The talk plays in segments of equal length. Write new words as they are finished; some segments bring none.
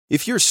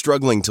If you're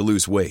struggling to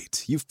lose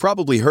weight, you've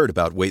probably heard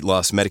about weight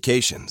loss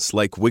medications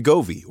like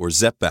Wegovy or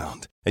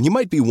Zepbound, and you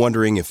might be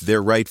wondering if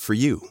they're right for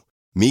you.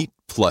 Meet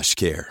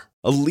PlushCare,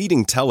 a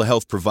leading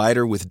telehealth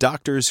provider with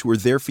doctors who are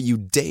there for you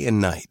day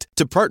and night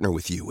to partner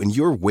with you in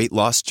your weight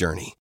loss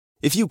journey.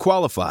 If you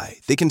qualify,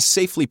 they can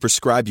safely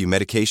prescribe you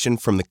medication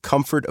from the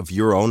comfort of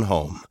your own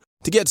home.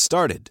 To get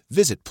started,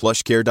 visit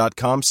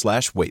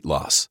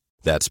plushcare.com/weightloss.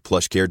 That's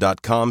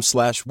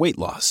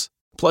plushcare.com/weightloss.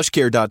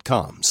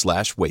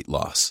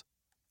 plushcare.com/weightloss.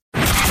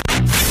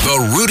 The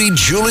Rudy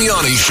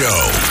Giuliani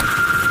Show.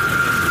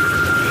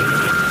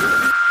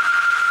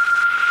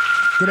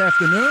 Good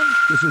afternoon.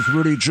 This is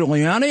Rudy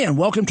Giuliani, and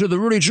welcome to the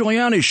Rudy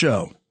Giuliani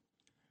Show.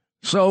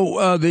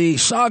 So the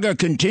saga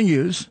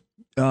continues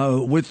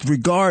with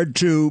regard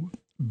to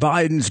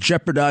Biden's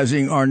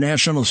jeopardizing our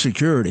national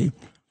security.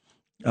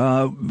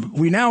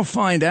 We now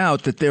find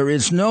out that there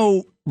is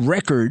no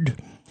record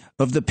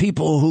of the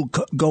people who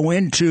go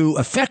into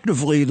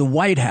effectively the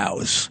White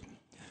House.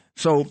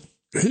 So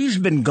he's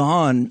been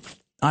gone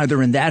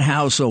either in that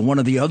house or one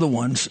of the other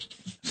ones,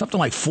 something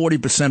like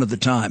 40% of the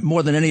time,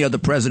 more than any other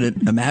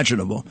president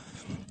imaginable.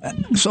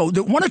 So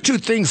one or two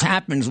things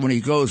happens when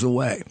he goes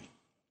away.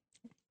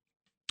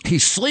 He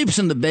sleeps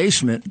in the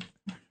basement,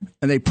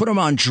 and they put him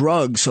on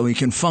drugs so he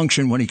can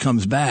function when he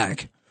comes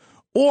back.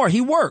 Or he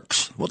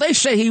works. Well, they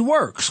say he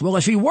works. Well,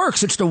 if he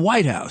works, it's the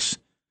White House.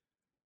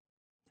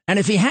 And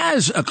if he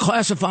has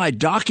classified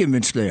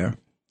documents there,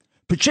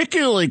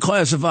 particularly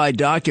classified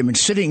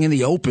documents sitting in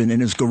the open in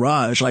his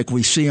garage, like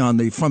we see on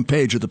the front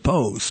page of the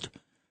Post,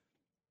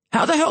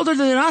 how the hell did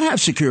they not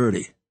have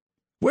security?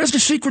 Where's the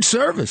Secret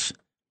Service?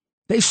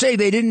 They say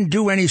they didn't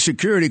do any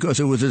security because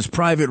it was his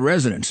private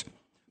residence.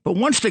 But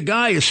once the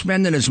guy is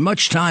spending as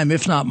much time,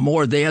 if not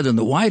more, there than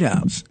the White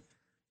House,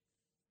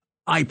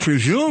 I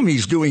presume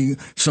he's doing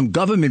some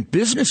government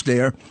business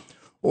there,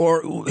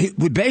 or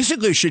we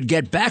basically should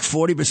get back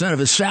 40% of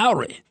his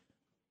salary.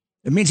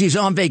 It means he's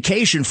on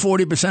vacation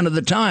 40% of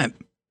the time.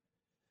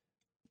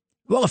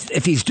 Well,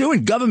 if he's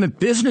doing government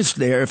business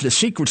there, if the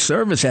Secret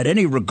Service had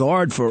any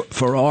regard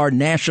for our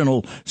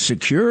national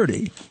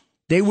security,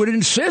 they would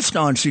insist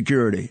on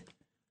security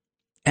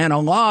and a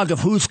log of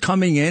who's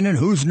coming in and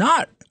who's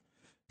not.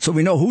 So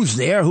we know who's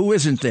there, who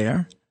isn't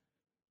there.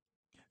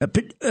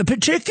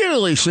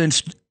 Particularly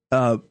since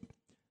the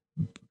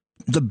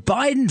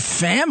Biden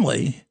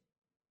family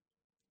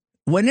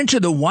went into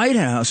the White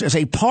House as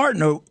a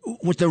partner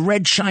with the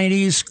Red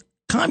Chinese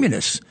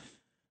communists.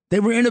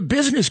 They were in a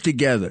business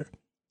together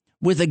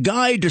with a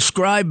guy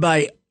described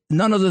by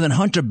none other than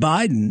Hunter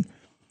Biden,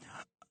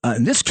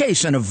 in this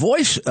case in a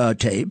voice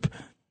tape,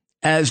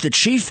 as the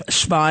chief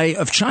spy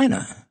of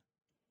China.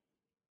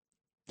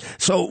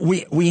 So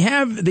we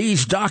have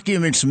these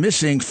documents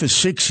missing for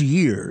 6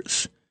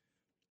 years.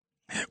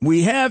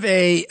 We have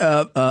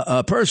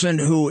a person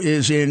who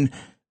is in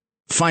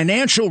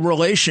financial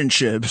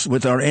relationships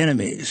with our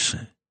enemies.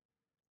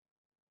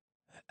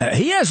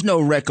 He has no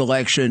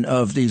recollection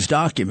of these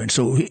documents,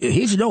 so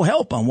he's no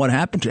help on what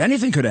happened to.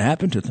 Anything could have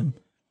happened to them.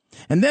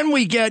 And then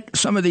we get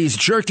some of these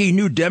jerky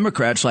new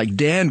Democrats like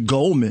Dan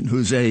Goldman,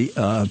 who's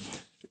a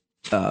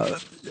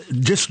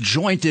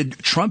disjointed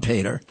Trump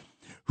hater,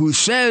 who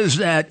says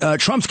that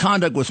Trump's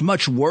conduct was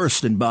much worse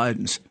than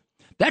Biden's.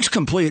 That's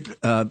completely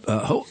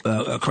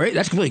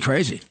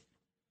crazy.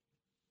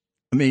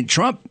 I mean,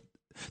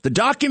 the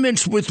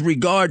documents with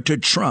regard to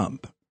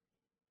Trump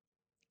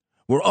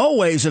were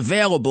always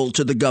available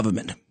to the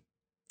government.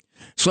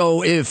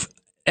 So if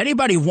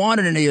anybody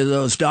wanted any of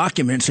those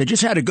documents, they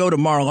just had to go to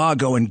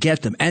Mar-a-Lago and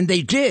get them. And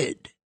they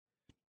did.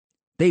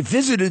 They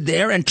visited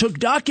there and took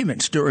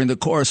documents during the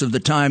course of the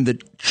time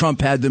that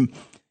Trump had them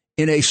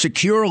in a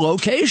secure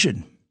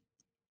location.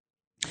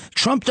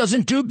 Trump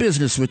doesn't do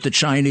business with the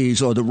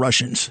Chinese or the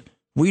Russians.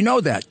 We know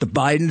that. The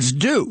Bidens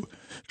do.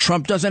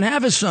 Trump doesn't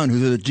have a son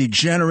who's a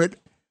degenerate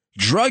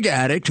drug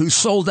addict who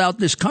sold out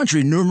this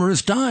country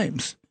numerous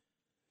times.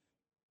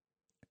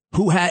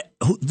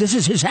 This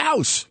is his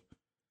house.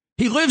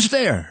 He lives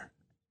there.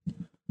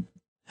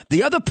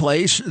 The other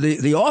place,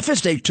 the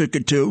office they took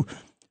it to,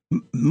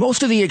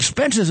 most of the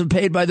expenses are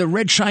paid by the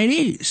Red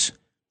Chinese.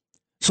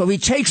 So he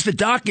takes the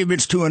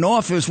documents to an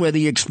office where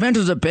the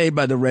expenses are paid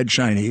by the Red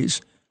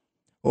Chinese,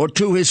 or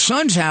to his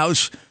son's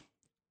house,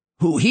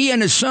 who he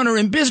and his son are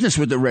in business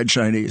with the Red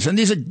Chinese. And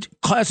these are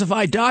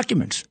classified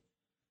documents.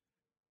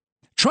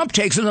 Trump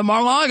takes them to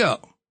Mar-a-Lago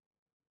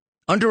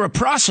under a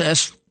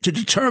process to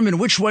determine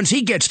which ones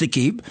he gets to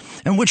keep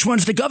and which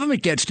ones the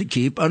government gets to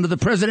keep under the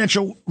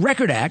Presidential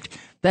Record Act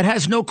that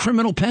has no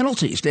criminal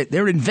penalties.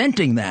 They're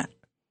inventing that.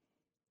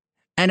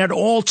 And at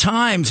all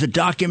times, the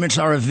documents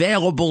are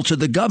available to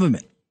the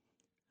government.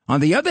 On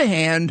the other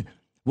hand,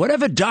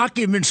 whatever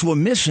documents were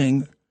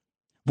missing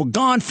were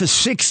gone for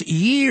 6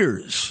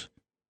 years.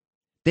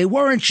 They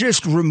weren't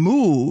just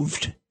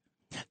removed.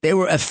 They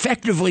were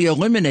effectively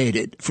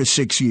eliminated for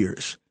 6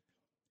 years.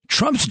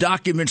 Trump's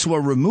documents were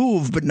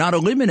removed but not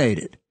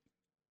eliminated.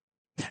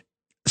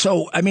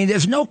 So, I mean,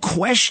 there's no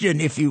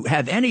question, if you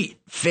have any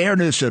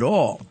fairness at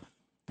all,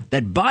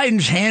 that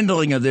Biden's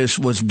handling of this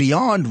was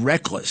beyond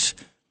reckless.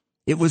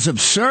 It was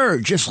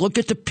absurd. Just look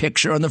at the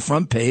picture on the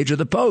front page of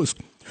the Post.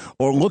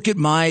 Or look at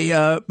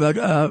my,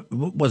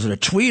 was it a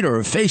tweet or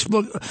a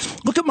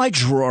Facebook? Look at my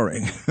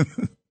drawing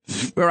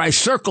where I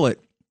circle it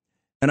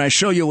and I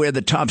show you where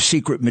the top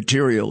secret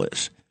material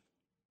is.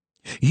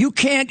 You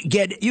can't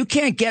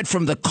get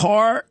from the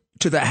car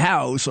to the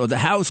house or the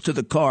house to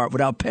the car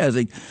without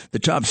passing the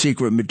top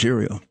secret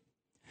material.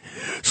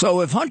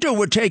 So if Hunter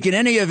were taking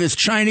any of his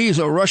Chinese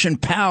or Russian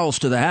pals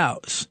to the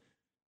house,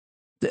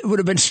 it would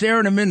have been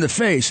staring him in the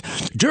face.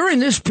 During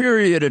this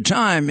period of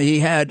time, he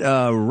had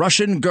a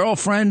Russian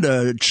girlfriend,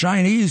 a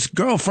Chinese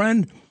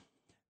girlfriend.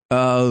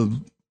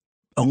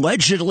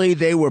 Allegedly,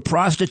 they were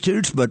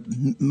prostitutes, but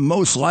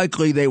most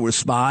likely they were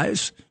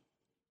spies.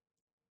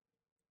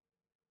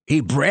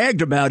 He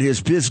bragged about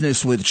his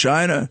business with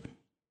China.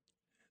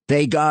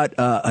 They got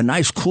a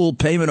nice, cool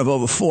payment of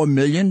over $4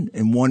 million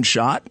in one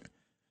shot.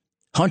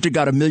 Hunter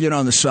got $1 million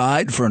on the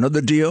side for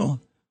another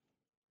deal.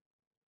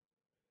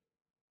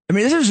 I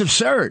mean, this is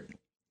absurd.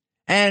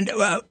 And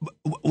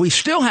we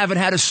still haven't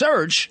had a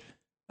search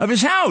of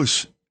his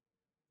house.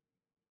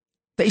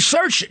 They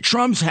searched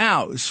Trump's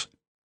house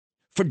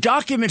for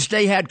documents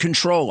they had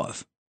control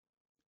of.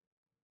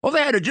 All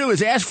they had to do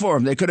is ask for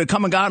them. They could have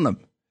come and gotten them.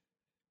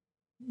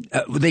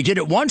 They did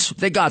it once.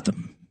 They got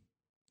them.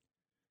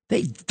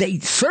 They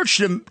searched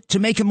him to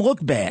make him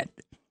look bad.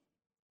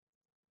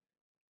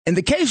 In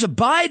the case of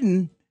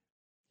Biden,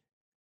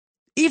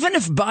 even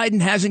if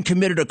Biden hasn't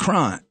committed a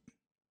crime,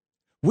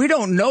 we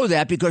don't know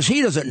that because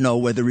he doesn't know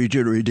whether he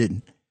did or he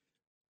didn't.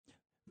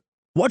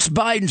 What's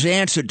Biden's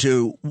answer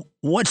to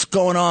what's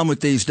going on with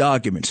these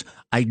documents?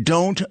 I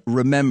don't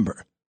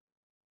remember.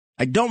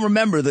 I don't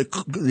remember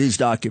these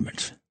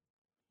documents.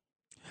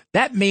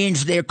 That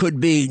means there could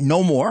be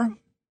no more,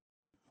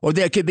 or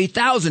there could be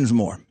thousands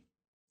more.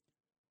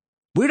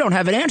 We don't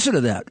have an answer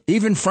to that,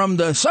 even from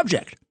the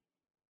subject.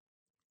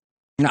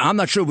 Now, I'm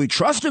not sure we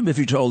trust him if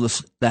he told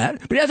us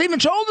that, but he hasn't even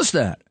told us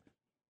that.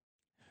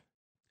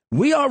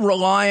 We are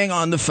relying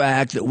on the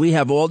fact that we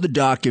have all the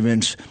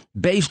documents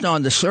based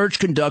on the search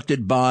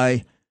conducted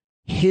by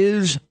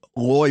his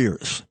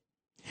lawyers.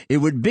 It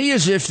would be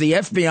as if the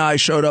FBI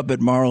showed up at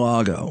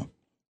Mar-a-Lago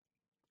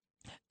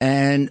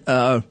and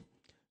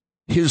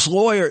his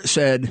lawyer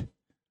said,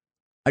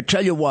 I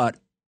tell you what,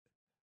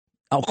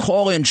 I'll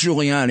call in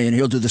Giuliani and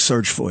he'll do the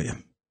search for you.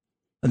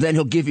 And then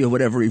he'll give you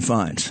whatever he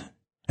finds.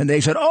 And they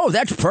said, oh,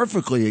 that's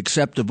perfectly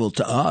acceptable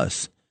to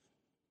us.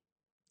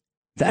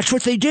 That's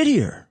what they did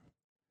here.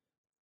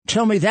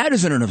 Tell me that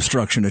isn't an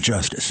obstruction of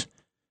justice.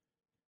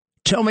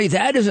 Tell me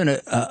that isn't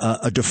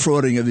a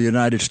defrauding of the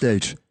United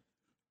States.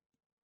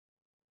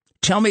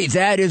 Tell me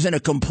that isn't a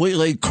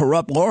completely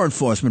corrupt law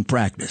enforcement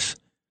practice.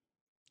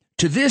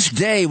 To this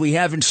day, we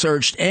haven't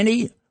searched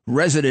any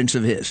residence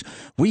of his.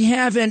 We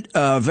haven't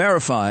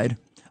verified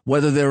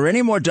whether there are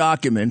any more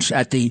documents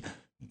at the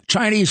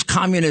Chinese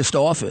Communist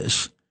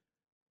office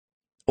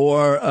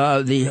or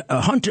the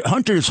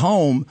Hunter's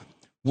home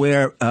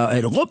where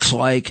it looks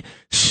like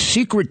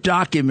secret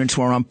documents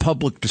were on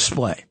public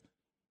display.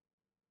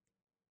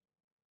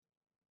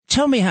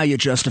 Tell me how you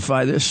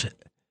justify this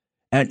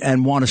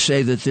and want to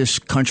say that this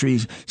country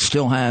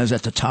still has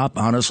at the top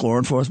honest law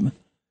enforcement.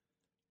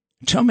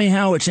 Tell me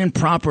how it's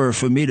improper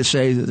for me to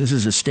say that this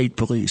is a state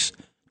police,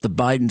 the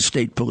Biden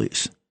state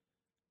police,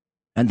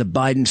 and the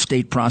Biden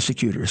state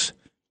prosecutors,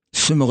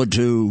 similar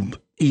to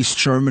East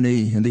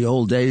Germany in the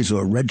old days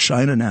or Red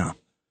China now.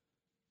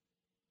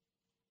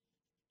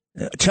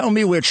 Tell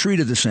me we're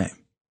treated the same.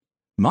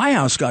 My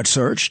house got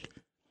searched.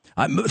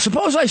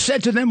 Suppose I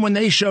said to them when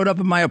they showed up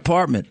at my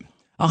apartment,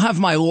 I'll have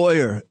my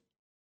lawyer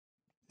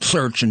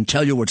search and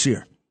tell you what's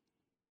here.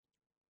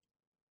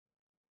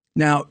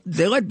 Now,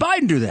 they let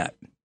Biden do that.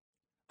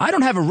 I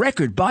don't have a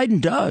record.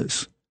 Biden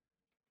does.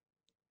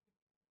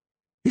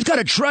 He's got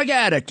a drug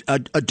addict,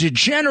 a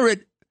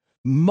degenerate,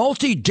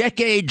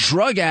 multi-decade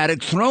drug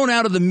addict thrown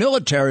out of the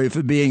military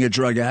for being a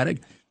drug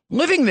addict,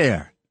 living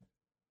there.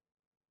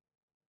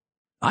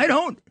 I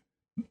don't.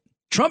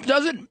 Trump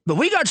doesn't, but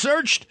we got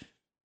searched.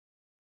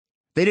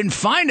 They didn't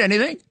find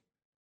anything.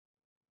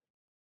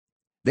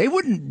 They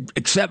wouldn't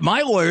accept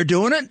my lawyer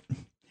doing it.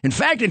 In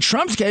fact, in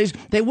Trump's case,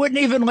 they wouldn't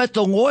even let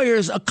the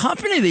lawyers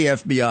accompany the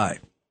FBI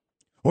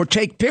or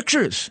take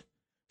pictures.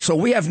 So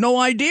we have no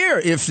idea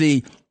if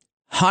the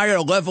higher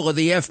level of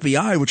the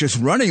FBI, which is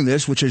running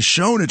this, which has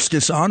shown its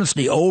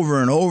dishonesty over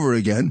and over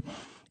again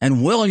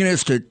and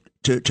willingness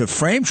to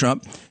frame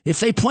Trump, if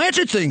they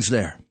planted things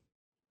there.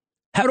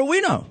 How do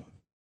we know?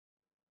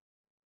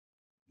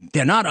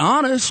 They're not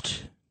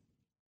honest.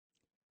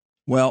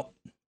 Well,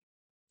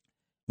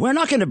 we're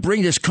not going to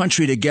bring this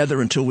country together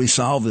until we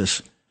solve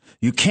this.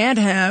 You can't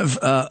have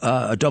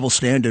a double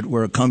standard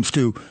where it comes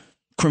to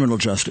criminal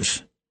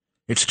justice.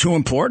 It's too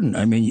important.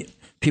 I mean,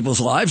 people's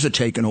lives are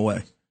taken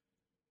away.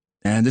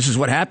 And this is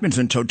what happens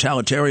in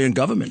totalitarian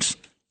governments.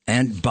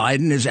 And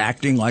Biden is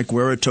acting like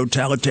we're a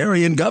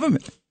totalitarian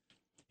government.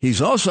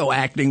 He's also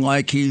acting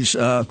like he's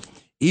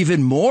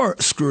even more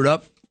screwed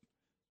up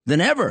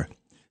than ever.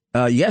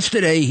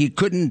 Yesterday, he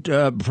couldn't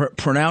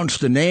pronounce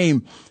the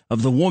name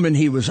of the woman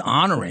he was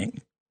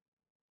honoring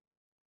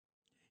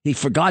He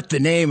forgot the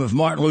name of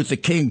Martin Luther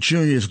King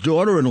Jr.'s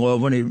daughter-in-law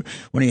when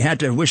he had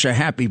to wish her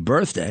happy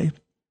birthday.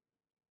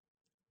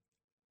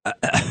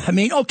 I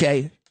mean,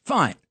 okay,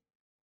 fine.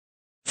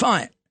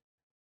 But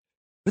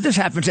this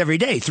happens every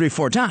day, 3 or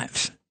 4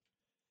 times.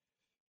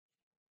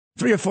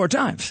 3 or 4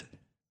 times.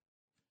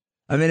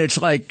 I mean, it's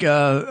like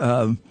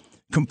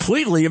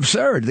completely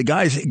absurd. The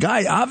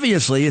guy,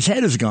 obviously, his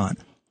head is gone.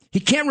 He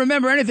can't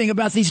remember anything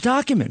about these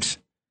documents.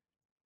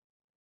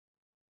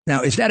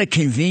 Now, is that a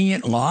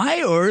convenient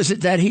lie, or is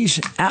it that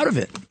he's out of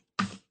it?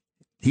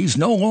 He's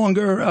no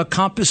longer a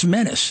compos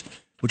mentis,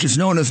 which is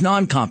known as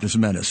non-compos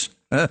mentis.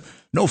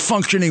 No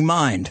functioning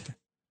mind.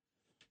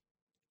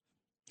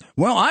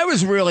 Well, I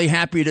was really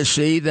happy to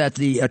see that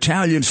the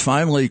Italians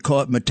finally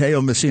caught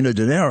Matteo Messina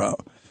Denaro.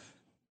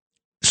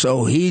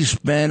 So he's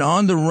been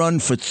on the run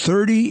for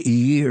 30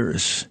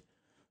 years.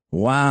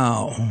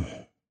 Wow.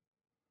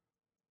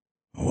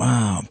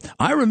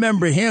 I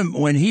remember him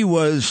when he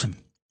was...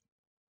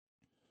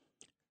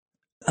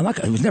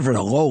 He was never at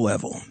a low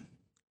level,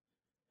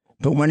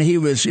 but when he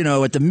was,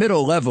 at the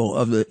middle level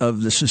of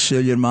the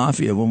Sicilian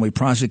mafia, when we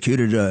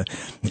prosecuted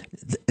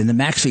in the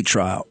Maxi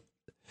trial,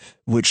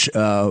 which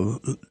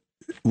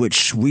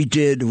we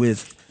did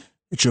with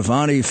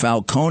Giovanni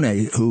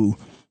Falcone, who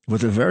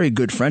was a very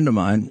good friend of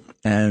mine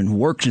and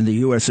worked in the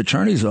U.S.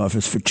 Attorney's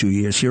Office for 2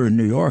 years here in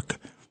New York,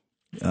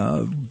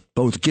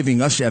 both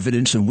giving us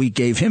evidence and we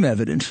gave him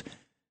evidence.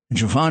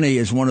 Giovanni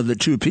is one of the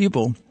 2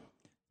 people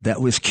that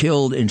was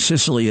killed in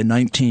Sicily in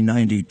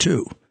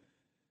 1992.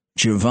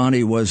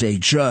 Giovanni was a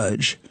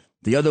judge.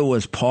 The other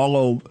was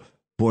Paolo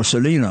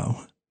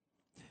Borsellino.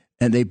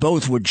 And they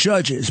both were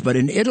judges. But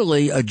in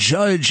Italy, a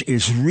judge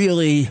is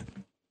really,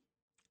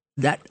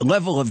 that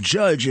level of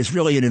judge is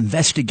really an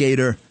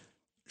investigator,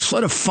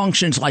 sort of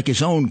functions like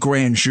his own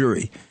grand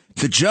jury.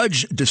 The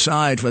judge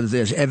decides whether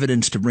there's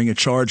evidence to bring a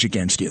charge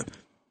against you.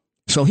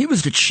 So he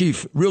was the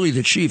chief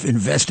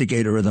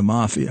investigator of the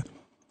mafia.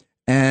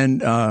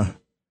 And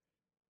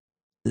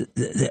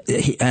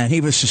he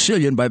was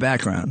Sicilian by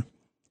background.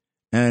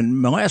 And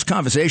my last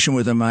conversation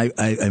with him, I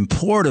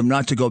implored him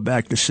not to go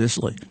back to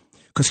Sicily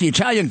because the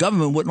Italian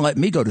government wouldn't let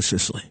me go to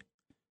Sicily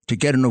to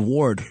get an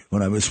award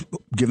when I was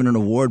given an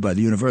award by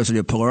the University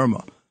of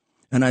Palermo.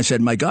 And I said,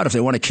 my God, if they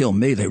want to kill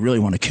me, they really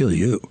want to kill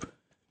you.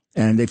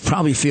 And they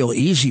probably feel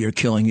easier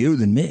killing you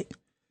than me.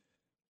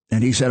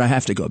 And he said, I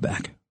have to go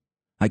back.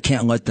 I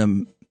can't let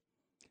them.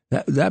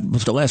 That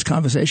was the last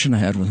conversation I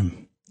had with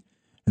him.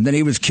 And then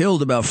he was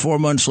killed about 4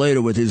 months later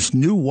with his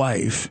new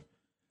wife.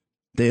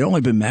 They had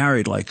only been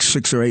married like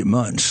 6 or 8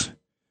 months.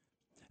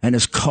 And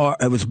his car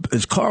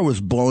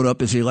was blown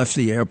up as he left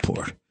the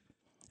airport.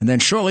 And then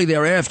shortly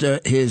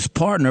thereafter, his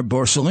partner,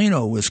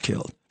 Borsellino, was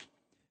killed.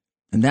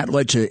 And that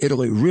led to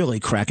Italy really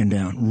cracking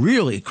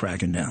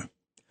down.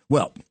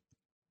 Well,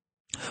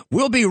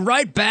 we'll be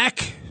right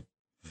back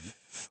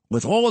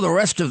with all of the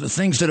rest of the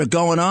things that are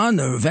going on,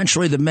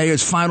 eventually the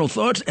mayor's final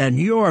thoughts, and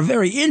your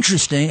very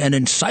interesting and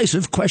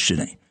incisive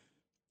questioning.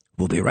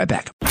 We'll be right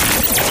back.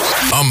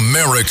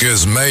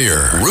 America's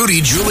Mayor,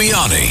 Rudy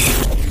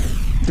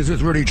Giuliani. This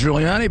is Rudy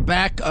Giuliani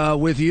back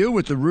with you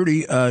with the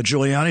Rudy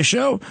Giuliani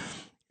Show.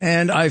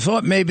 And I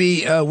thought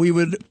maybe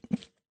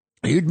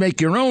you'd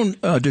make your own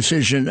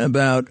decision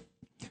about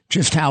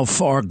just how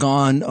far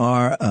gone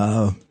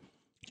our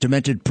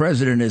demented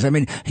president is. I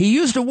mean, he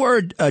used the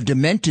word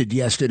demented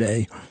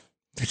yesterday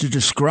to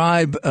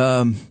describe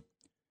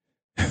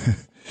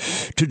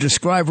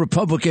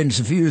Republicans'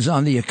 views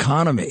on the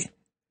economy.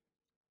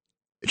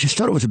 I just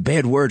thought it was a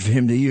bad word for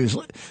him to use.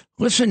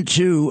 Listen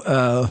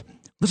to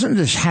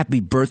this happy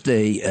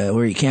birthday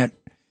where he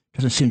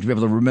doesn't seem to be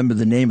able to remember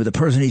the name of the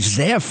person he's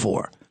there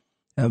for,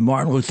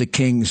 Martin Luther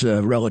King's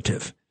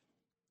relative.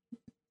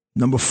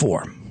 Number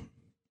 4.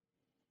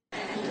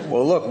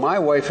 Well, look, my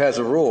wife has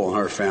a rule in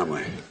her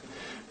family.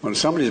 When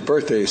somebody's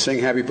birthday, you sing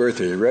happy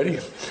birthday. You ready?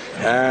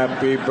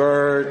 Happy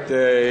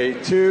birthday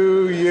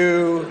to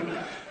you.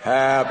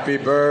 Happy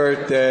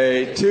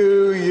birthday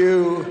to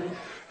you.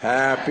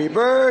 Happy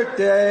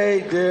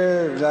birthday,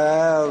 dear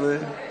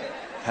Alan.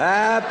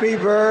 Happy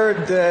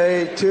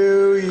birthday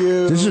to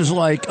you. This is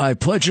like I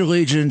pledge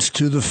allegiance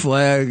to the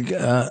flag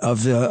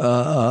of the,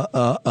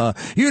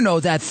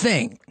 that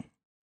thing.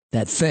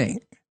 That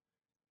thing.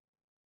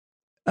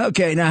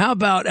 Okay, now how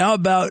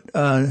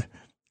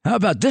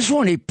about this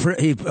one he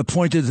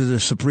appointed to the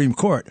Supreme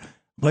Court?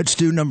 Let's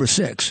do number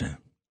 6.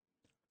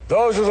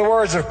 Those are the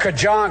words of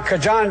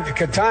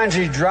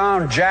Ketanji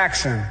Brown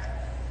Jackson,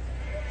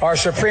 our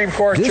Supreme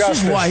Court justice.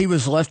 This is why he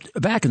was left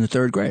back in the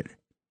 3rd grade.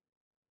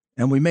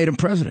 And we made him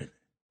president.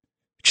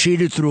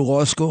 Cheated through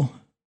law school.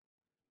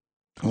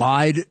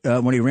 Lied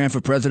when he ran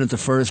for president the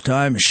first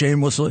time,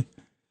 shamelessly.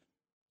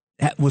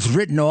 Was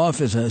written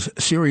off as a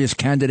serious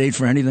candidate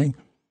for anything.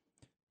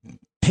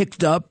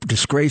 Picked up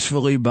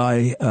disgracefully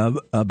by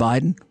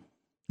Biden.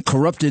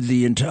 Corrupted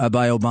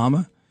by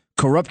Obama.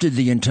 Corrupted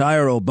the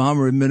entire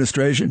Obama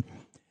administration.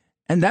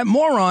 And that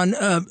moron,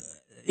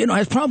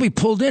 has probably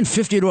pulled in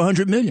 $50 to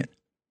 $100 million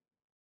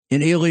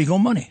in illegal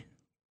money.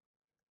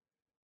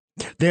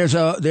 There's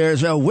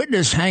a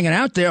witness hanging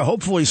out there,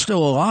 hopefully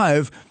still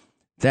alive,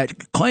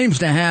 that claims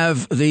to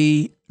have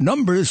the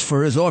numbers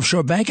for his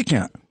offshore bank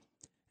account.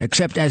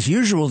 Except, as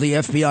usual, the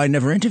FBI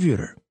never interviewed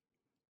her,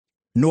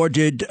 nor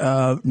did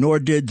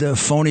the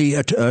phony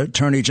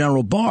Attorney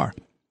General Barr.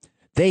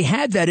 They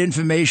had that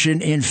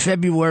information in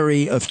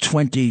February of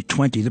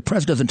 2020. The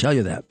press doesn't tell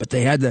you that, but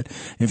they had that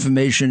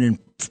information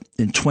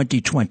in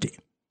 2020,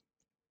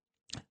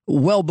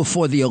 well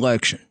before the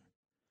election.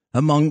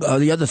 Among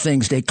the other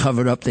things they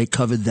covered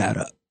that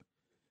up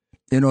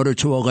in order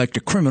to elect a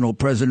criminal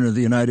president of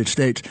the United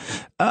States.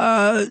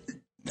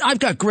 I've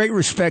got great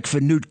respect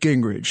for Newt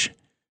Gingrich,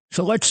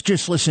 so let's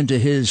just listen to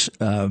his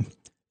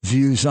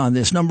views on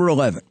this. Number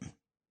 11.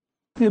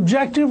 The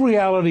objective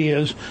reality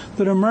is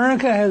that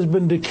America has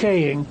been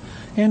decaying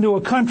into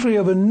a country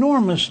of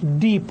enormous,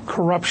 deep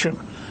corruption.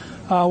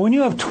 When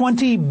you have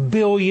 $20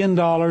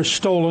 billion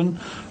stolen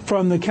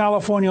from the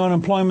California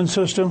unemployment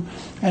system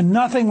and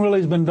nothing really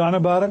has been done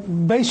about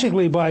it,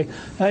 basically by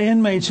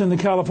inmates in the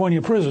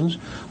California prisons,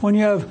 when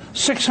you have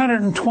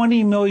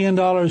 $620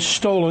 million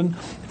stolen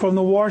from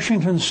the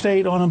Washington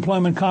State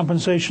unemployment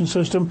compensation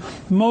system,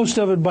 most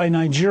of it by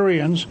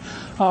Nigerians,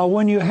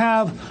 when you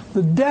have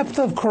the depth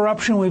of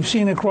corruption we've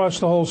seen across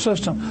the whole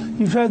system,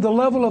 you've had the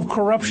level of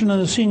corruption in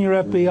the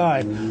senior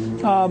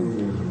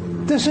FBI.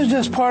 This is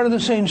just part of the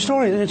same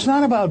story. It's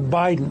not about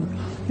Biden.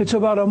 It's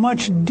about a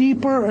much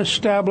deeper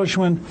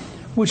establishment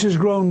which has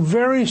grown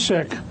very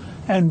sick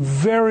and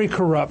very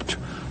corrupt,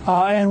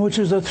 and which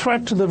is a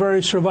threat to the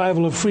very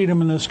survival of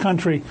freedom in this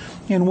country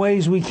in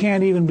ways we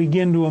can't even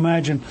begin to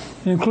imagine.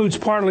 It includes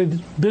partly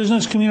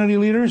business community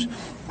leaders,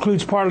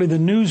 includes partly the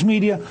news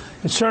media.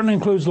 It certainly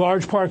includes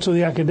large parts of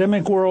the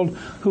academic world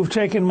who've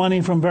taken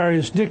money from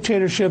various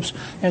dictatorships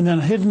and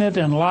then hidden it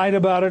and lied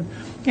about it.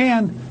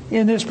 And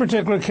in this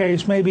particular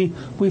case, maybe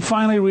we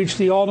finally reached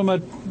the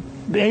ultimate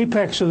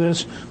apex of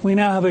this. We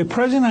now have a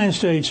president of the United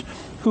States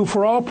who,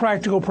 for all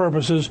practical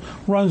purposes,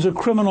 runs a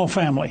criminal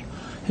family.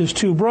 His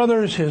two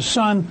brothers, his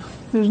son.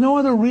 There's no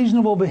other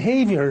reasonable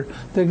behavior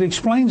that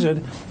explains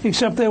it,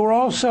 except they were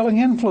all selling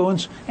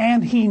influence,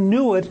 and he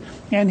knew it,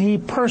 and he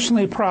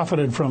personally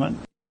profited from it.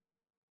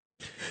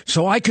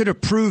 So I could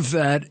approve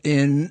that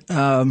in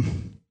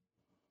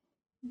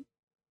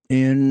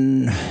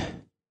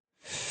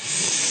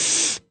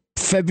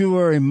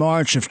February,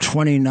 March of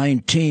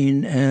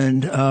 2019,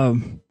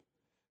 and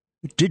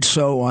did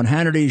so on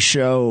Hannity's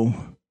show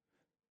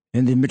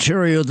in the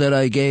material that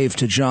I gave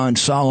to John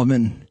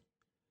Solomon.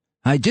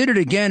 I did it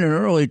again in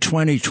early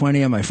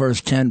 2020 on my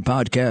first 10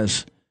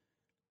 podcasts,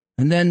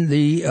 and then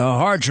the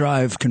hard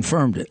drive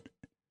confirmed it.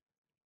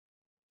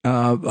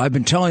 I've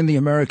been telling the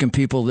American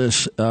people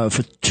this for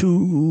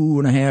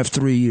 2.5,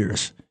 3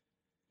 years,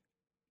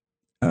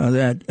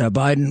 that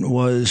Biden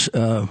was...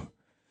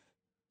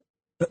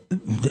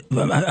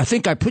 I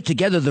think I put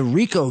together the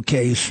RICO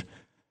case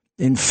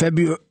in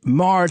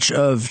March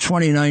of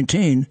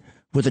 2019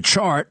 with a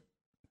chart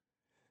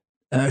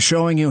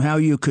showing you how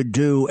you could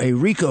do a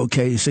RICO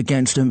case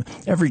against him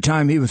every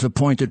time he was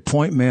appointed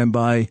point man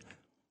by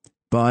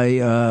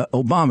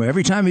Obama.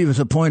 Every time he was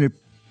appointed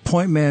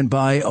point man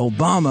by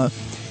Obama,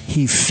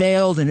 he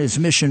failed in his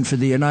mission for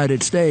the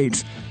United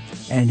States,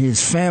 and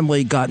his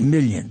family got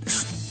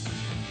millions.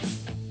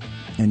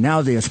 And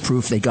now there's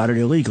proof they got it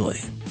illegally.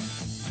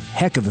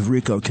 Heck of a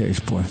RICO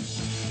case, boy.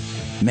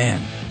 Man,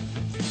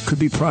 could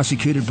be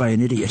prosecuted by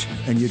an idiot,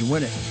 and you'd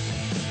win it.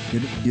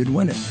 You'd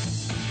win it.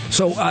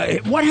 So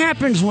what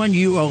happens when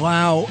you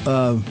allow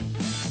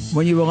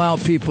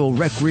people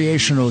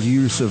recreational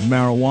use of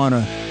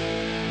marijuana?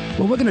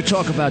 Well, we're going to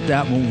talk about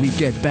that when we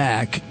get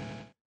back,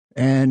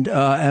 and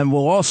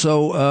we'll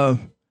also,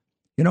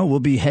 we'll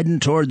be heading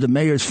toward the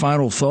mayor's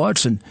final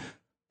thoughts, and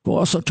we'll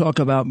also talk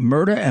about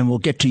murder, and we'll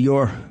get to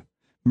your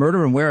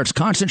murder and where it's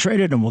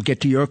concentrated, and we'll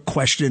get to your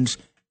questions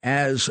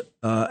as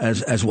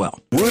well.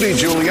 Rudy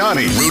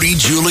Giuliani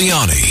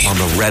on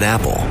the Red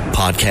Apple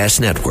Podcast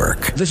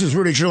Network. This is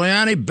Rudy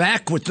Giuliani,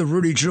 back with the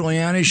Rudy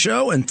Giuliani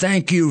Show, and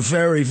thank you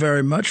very,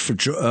 very much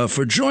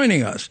for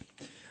joining us.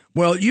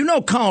 Well,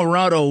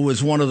 Colorado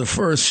was one of the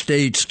first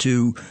states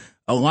to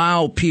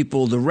allow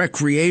people the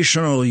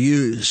recreational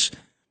use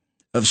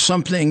of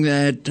something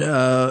that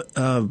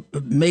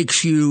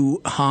makes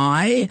you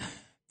high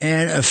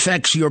and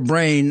affects your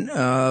brain,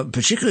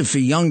 particularly for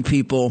young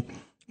people,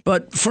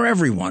 but for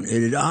everyone.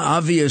 It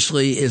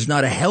obviously is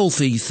not a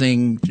healthy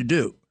thing to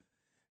do.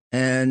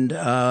 And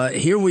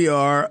here we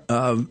are,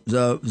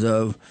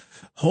 the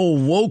whole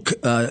woke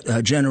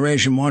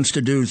generation wants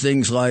to do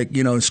things like,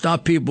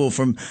 stop people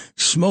from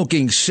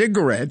smoking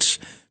cigarettes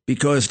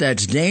because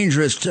that's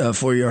dangerous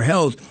for your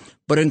health,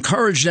 but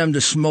encourage them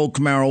to smoke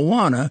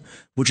marijuana,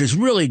 which is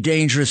really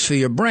dangerous for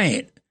your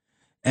brain,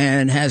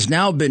 and has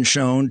now been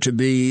shown to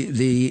be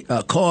the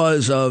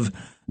cause of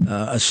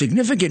a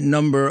significant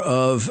number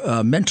of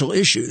mental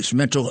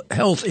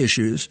health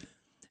issues,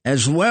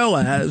 as well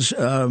as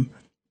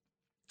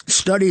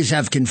studies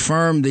have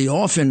confirmed the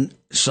often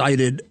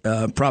cited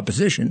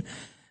proposition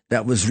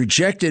that was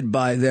rejected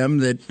by them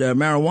that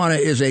marijuana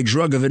is a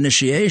drug of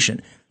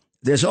initiation.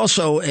 there's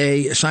also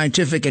a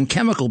scientific and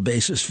chemical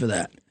basis for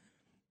that.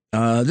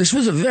 This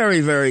was a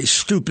very, very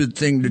stupid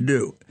thing to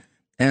do.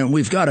 And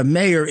we've got a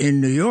mayor in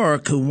New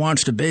York who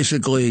wants to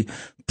basically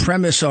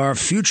premise our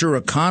future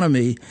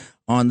economy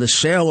on the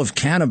sale of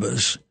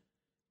cannabis,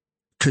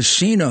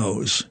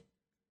 casinos,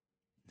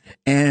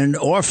 and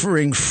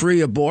offering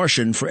free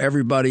abortion for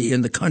everybody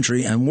in the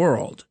country and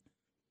world.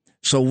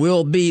 So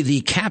we'll be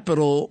the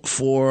capital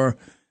for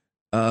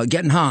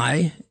getting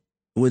high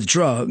with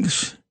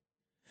drugs.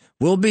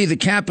 We'll be the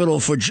capital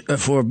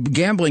for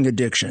gambling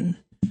addiction,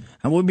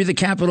 and we'll be the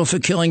capital for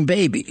killing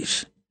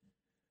babies.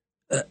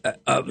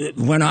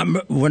 We're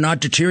not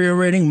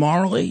deteriorating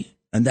morally,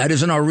 and that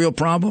isn't our real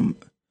problem.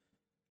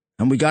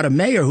 And we got a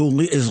mayor who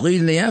is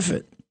leading the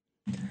effort.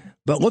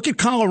 But look at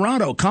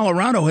Colorado.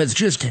 Colorado has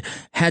just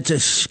had to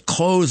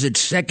close its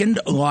second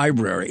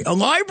library, a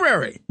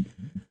library,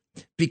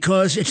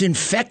 because it's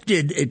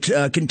infected, it's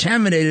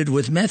contaminated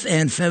with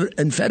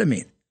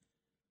methamphetamine.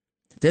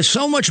 There's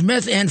so much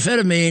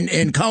methamphetamine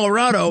in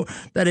Colorado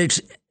that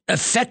it's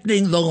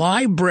affecting the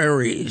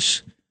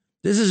libraries.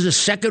 This is the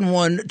second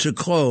one to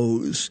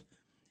close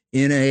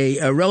in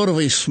a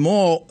relatively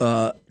small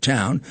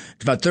town.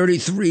 It's about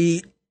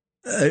 33.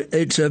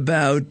 It's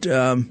about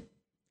I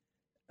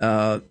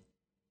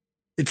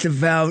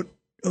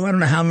don't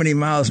know how many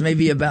miles,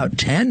 maybe about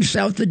 10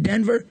 south of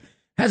Denver.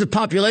 Has a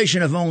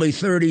population of only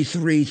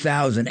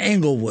 33,000.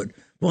 Englewood.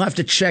 We'll have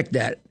to check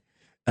that.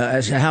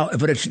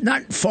 But it's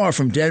not far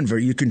from Denver.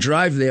 You can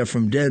drive there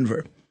from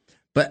Denver.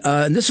 But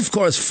and this, of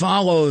course,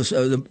 follows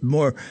the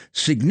more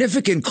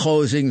significant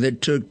closing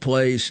that took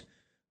place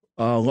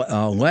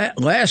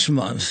last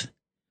month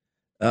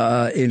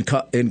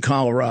in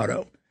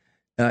Colorado,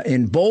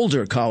 in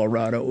Boulder,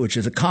 Colorado, which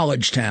is a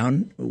college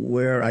town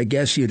where I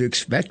guess you'd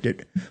expect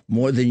it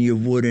more than you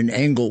would in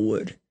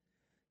Englewood.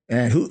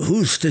 And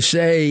who's to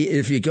say,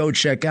 if you go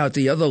check out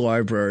the other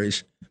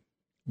libraries,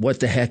 what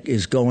the heck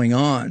is going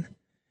on?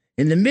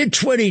 In the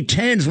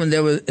mid-2010s, when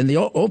there was in the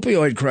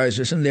opioid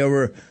crisis and there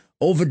were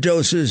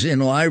overdoses in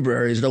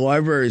libraries, the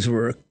libraries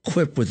were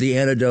equipped with the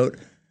antidote,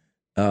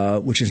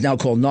 which is now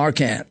called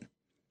Narcan.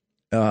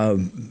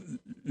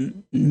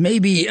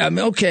 Maybe I'm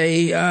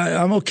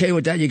okay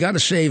with that. You got to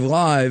save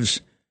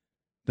lives,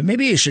 but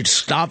maybe you should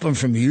stop them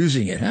from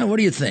using it. Huh? What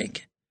do you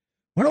think?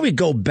 Why don't we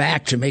go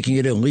back to making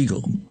it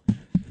illegal?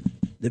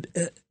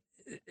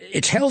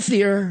 It's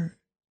healthier.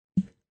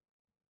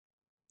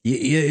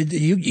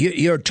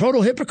 You're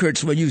total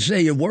hypocrites when you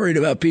say you're worried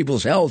about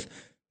people's health,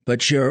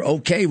 but you're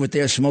okay with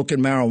their smoking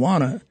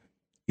marijuana.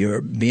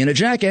 You're being a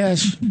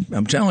jackass,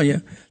 I'm telling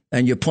you,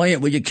 and you're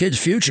playing with your kids'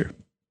 future.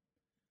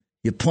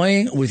 You're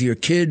playing with your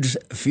kids'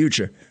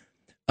 future.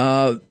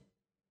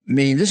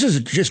 This is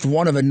just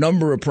one of a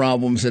number of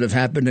problems that have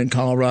happened in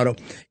Colorado.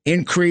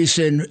 Increase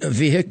in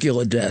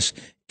vehicular deaths,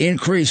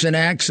 increase in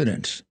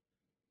accidents.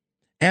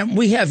 And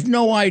we have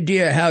no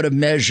idea how to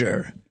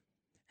measure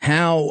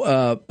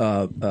how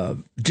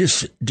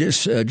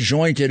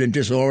disjointed and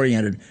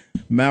disoriented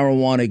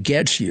marijuana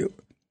gets you.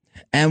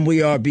 And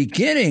we are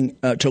beginning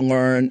to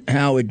learn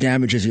how it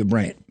damages your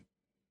brain.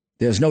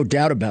 There's no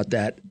doubt about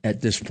that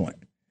at this point.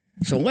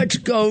 So let's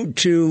go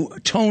to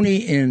Tony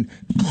in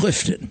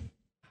Clifton.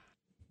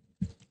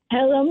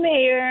 Hello,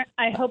 Mayor.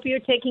 I hope you're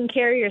taking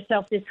care of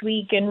yourself this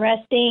week and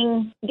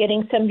resting,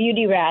 getting some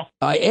beauty rest.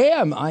 I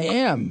am. I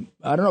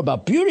don't know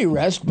about beauty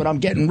rest, but I'm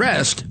getting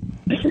rest.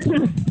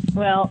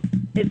 Well,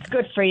 it's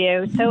good for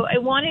you. So I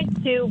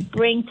wanted to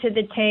bring to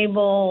the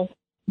table,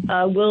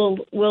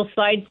 we'll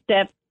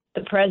sidestep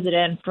the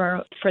president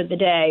for the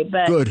day,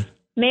 but good.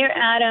 Mayor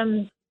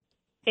Adams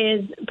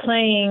is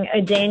playing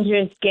a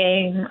dangerous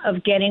game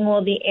of getting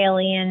all the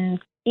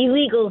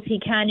illegals he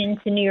can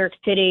into New York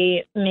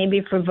City,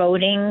 maybe for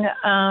voting.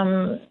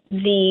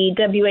 The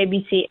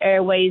WABC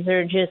airways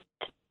are just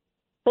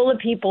full of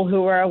people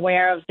who are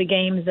aware of the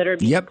games that are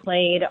being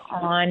played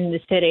on the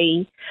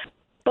city.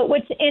 But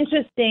what's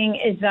interesting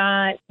is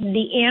that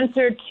the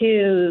answer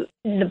to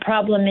the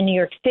problem in New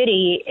York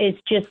City is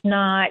just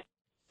not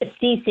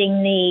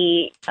ceasing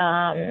the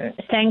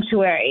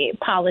sanctuary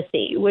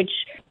policy, which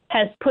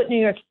has put New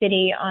York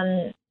City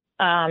on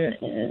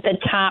the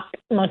top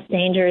most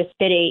dangerous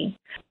city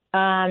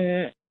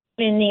in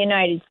the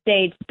United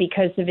States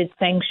because of its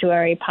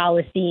sanctuary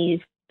policies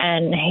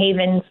and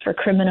havens for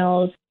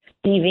criminals,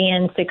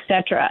 deviants,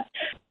 etc.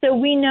 So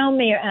we know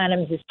Mayor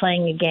Adams is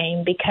playing a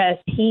game because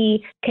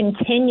he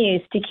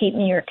continues to keep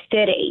New York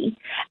City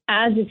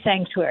as a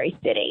sanctuary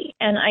city.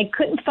 And I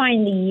couldn't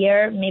find the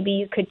year. Maybe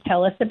you could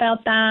tell us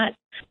about that.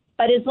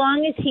 But as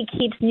long as he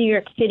keeps New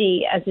York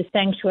City as a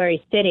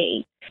sanctuary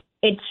city,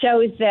 it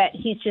shows that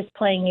he's just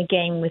playing a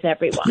game with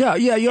everyone. Yeah,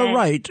 you're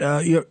right.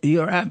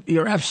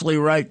 You're absolutely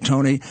right,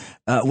 Tony.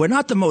 We're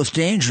not the most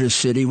dangerous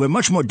city. We're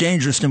much more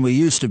dangerous than we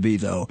used to be,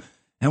 though.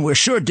 And we're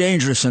sure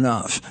dangerous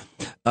enough.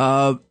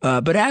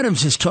 But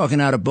Adams is talking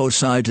out of both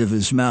sides of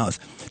his mouth.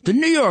 The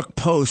New York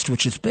Post,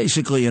 which is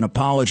basically an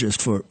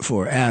apologist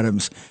for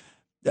Adams,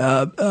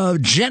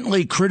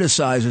 gently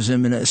criticizes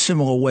him in a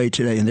similar way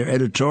today in their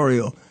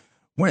editorial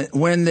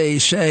when they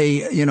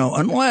say,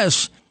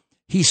 unless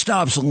he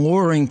stops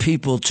luring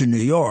people to New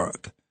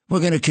York, we're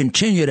going to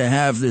continue to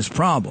have this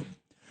problem.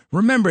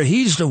 Remember,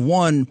 he's the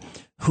one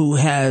who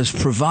has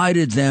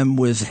provided them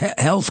with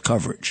health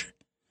coverage.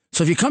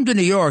 So if you come to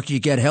New York, you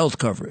get health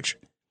coverage.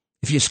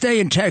 If you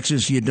stay in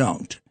Texas, you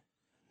don't.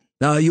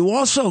 You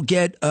also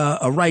get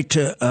a right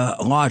to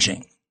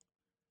lodging.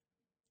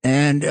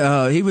 And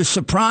he was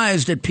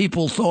surprised that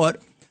people thought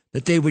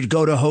that they would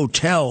go to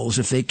hotels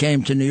if they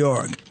came to New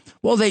York.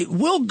 Well, they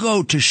will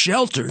go to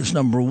shelters,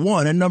 number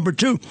one. And number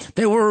two,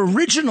 they were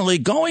originally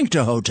going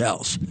to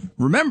hotels.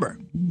 Remember?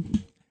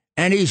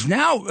 And he's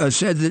now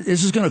said that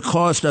this is going to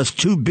cost us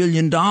 $2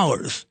 billion.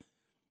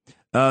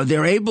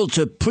 They're able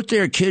to put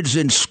their kids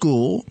in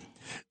school.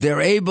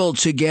 They're able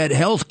to get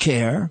health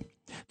care.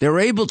 They're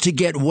able to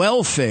get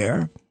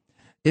welfare.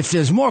 If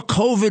there's more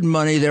COVID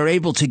money, they're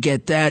able to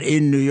get that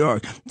in New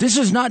York. This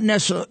is not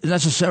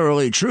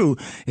necessarily true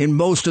in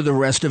most of the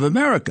rest of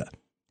America.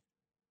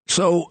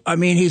 So, I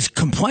mean, he's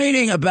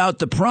complaining about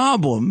the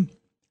problem,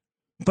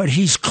 but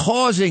he's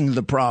causing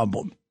the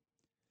problem.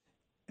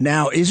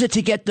 Now, is it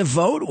to get the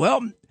vote?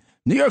 Well,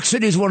 New York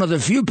City is one of the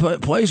few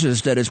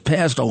places that has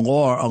passed a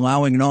law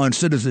allowing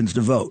non-citizens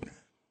to vote.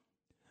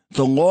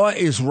 The law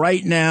is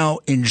right now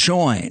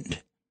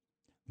enjoined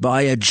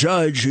by a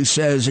judge who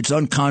says it's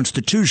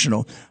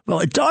unconstitutional. Well,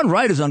 it's done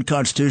right is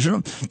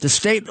unconstitutional. The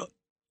state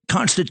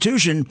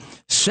constitution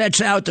sets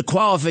out the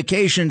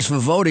qualifications for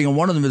voting, and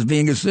one of them is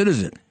being a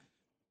citizen.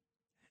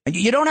 And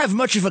you don't have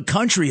much of a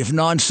country if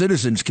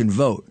non-citizens can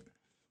vote.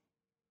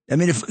 I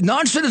mean, if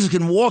non-citizens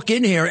can walk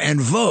in here and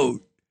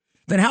vote,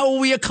 then how are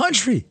we a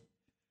country?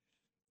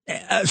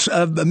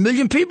 A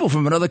million people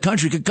from another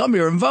country could come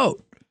here and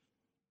vote.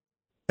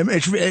 I mean,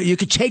 you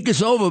could take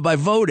us over by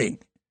voting.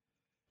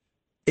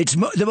 It's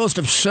the most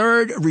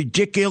absurd,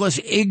 ridiculous,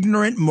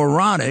 ignorant,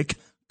 moronic,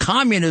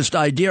 communist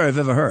idea I've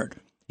ever heard,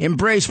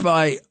 embraced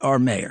by our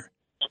mayor.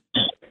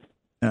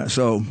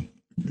 So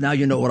now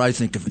you know what I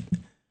think of it.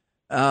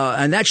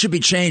 And that should be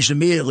changed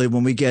immediately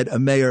when we get a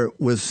mayor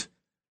with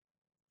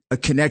a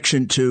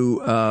connection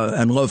to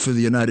and love for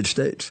the United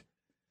States.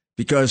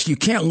 Because you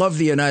can't love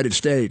the United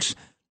States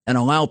and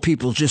allow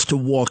people just to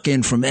walk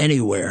in from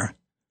anywhere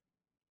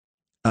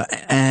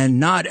and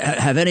not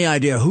have any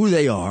idea who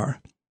they are.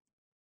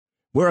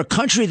 We're a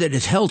country that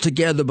is held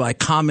together by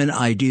common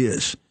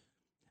ideas.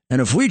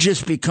 And if we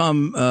just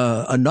become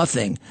a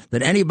nothing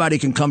that anybody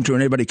can come to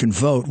and anybody can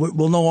vote,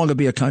 we'll no longer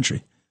be a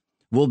country.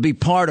 We'll be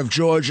part of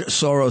George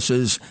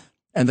Soros's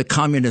and the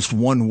communist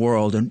one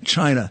world, and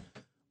China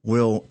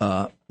will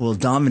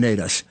dominate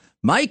us.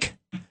 Mike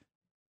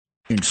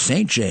in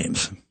St.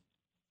 James.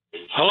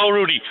 Hello,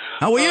 Rudy.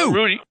 How are you?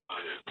 Rudy,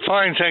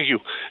 fine, thank you.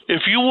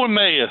 If you were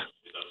mayor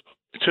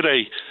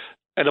today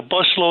and a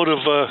busload of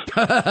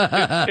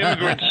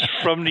immigrants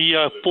from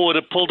the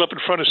border pulled up in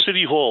front of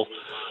City Hall,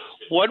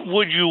 what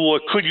would you or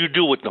could you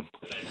do with them?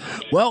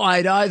 Well,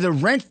 I'd either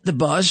rent the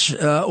bus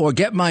or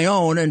get my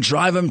own and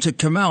drive them to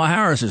Kamala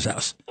Harris's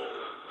house.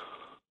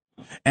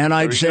 And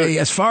I'd say,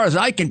 as far as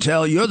I can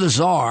tell, you're the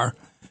czar.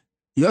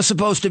 You're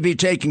supposed to be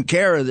taking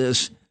care of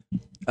this.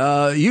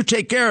 You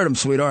take care of them,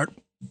 sweetheart.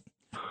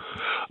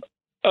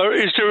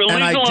 Is there a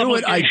legal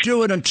obligation? I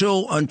do it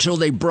until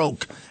they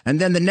broke. And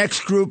then the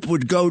next group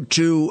would go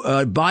to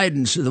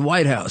Biden's, the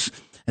White House.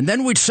 And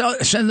then we'd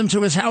send them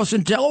to his house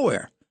in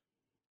Delaware.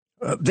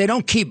 They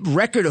don't keep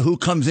record of who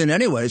comes in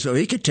anyway, so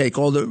he could take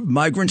all the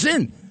migrants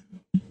in.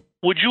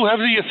 Would you have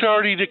the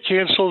authority to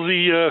cancel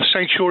the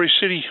sanctuary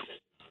city?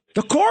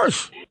 Of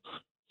course.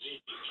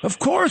 Of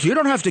course. You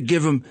don't have to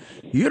give them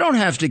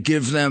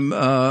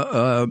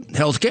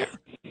health care.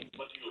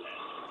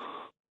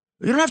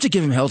 You don't have to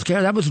give them health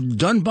care. That was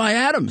done by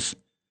Adams.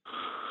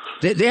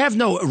 They have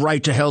no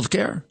right to health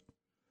care.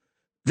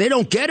 They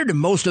don't get it in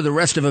most of the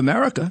rest of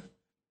America.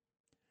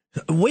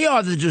 We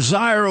are the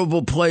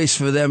desirable place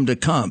for them to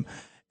come.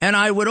 And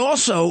I would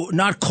also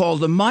not call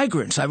them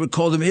migrants. I would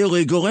call them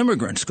illegal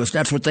immigrants, because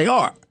that's what they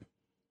are.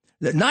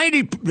 The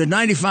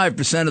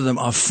 95% of them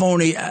are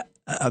phony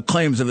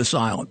claims of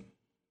asylum.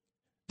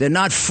 They're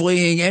not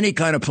fleeing any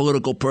kind of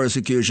political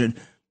persecution.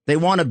 They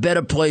want a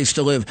better place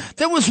to live.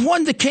 There was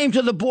one that came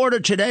to the border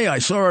today. I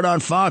saw it on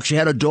Fox. She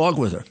had a dog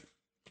with her.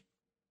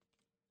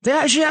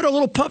 She had a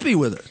little puppy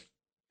with her.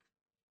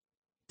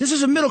 This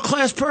is a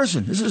middle-class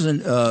person. This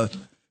isn't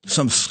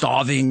some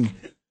starving.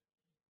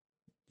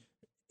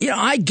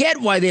 I get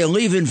why they're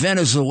leaving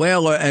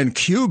Venezuela and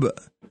Cuba.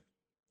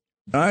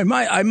 I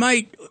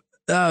might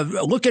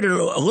look at it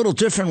a little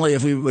differently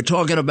if we were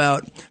talking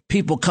about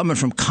people coming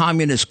from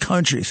communist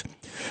countries.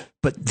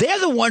 But they're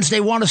the ones they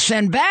want to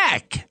send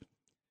back,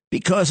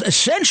 because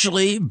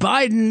essentially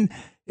Biden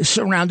is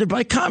surrounded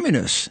by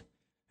communists,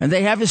 and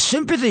they have a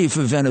sympathy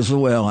for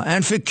Venezuela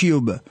and for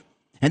Cuba,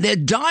 and they're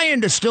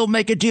dying to still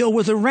make a deal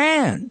with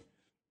Iran.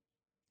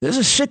 There's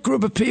a sick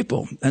group of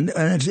people, and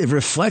it's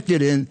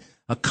reflected in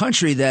a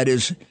country that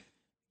is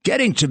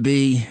getting to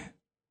be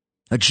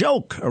a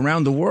joke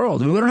around the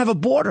world. I mean, we don't have a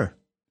border.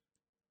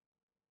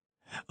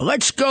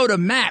 Let's go to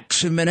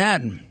Max in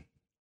Manhattan.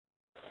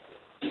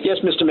 Yes,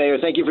 Mr. Mayor,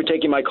 thank you for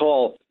taking my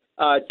call.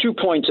 2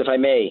 points, if I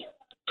may.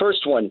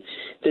 First one,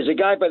 there's a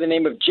guy by the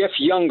name of Jeff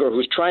Younger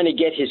who's trying to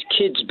get his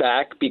kids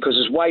back because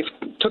his wife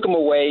took them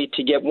away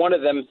to get one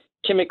of them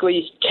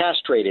chemically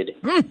castrated.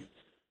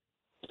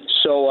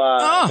 So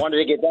I wanted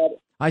to get that.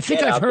 I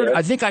think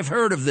I've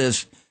heard of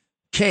this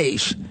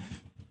case.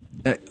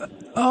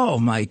 Oh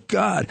my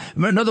God!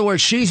 In other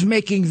words, she's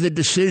making the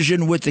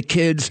decision with the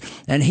kids,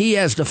 and he,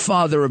 as the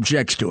father,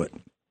 objects to it.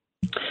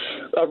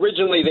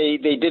 Originally,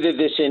 they did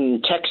this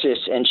in Texas,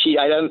 and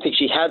I don't think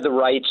she had the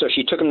right, so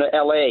she took him to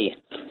L.A.,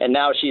 and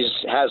now she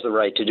has the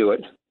right to do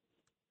it.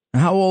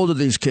 How old are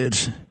these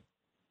kids?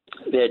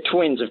 They're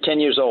twins of 10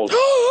 years old.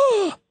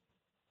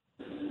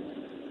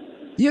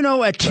 You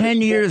know, at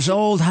 10 years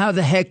old, how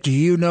the heck do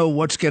you know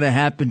what's going to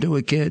happen to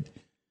a kid?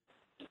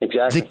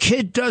 Exactly. The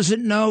kid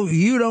doesn't know,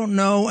 you don't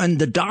know, and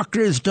the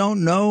doctors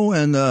don't know,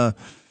 and the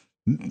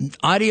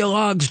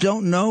ideologues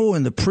don't know,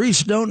 and the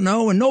priests don't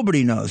know, and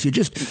nobody knows. You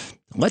just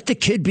let the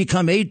kid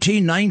become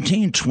 18,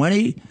 19,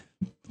 20,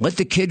 let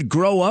the kid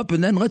grow up,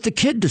 and then let the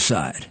kid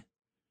decide.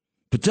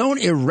 But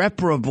don't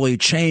irreparably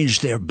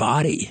change their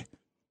body.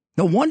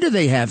 No wonder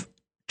they have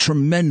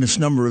tremendous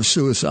number of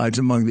suicides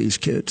among these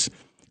kids,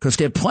 because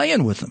they're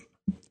playing with them.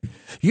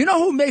 You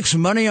know who makes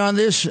money on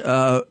this?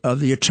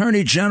 The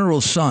Attorney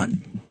General's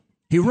son.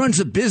 He runs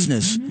a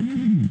business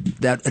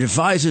that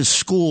advises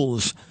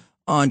schools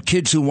on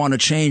kids who want to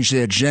change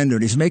their gender.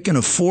 And he's making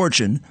a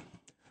fortune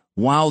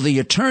while the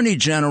Attorney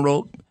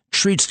General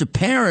treats the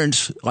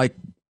parents, like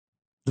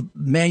the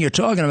man you're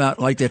talking about,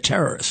 like they're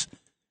terrorists.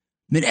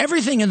 I mean,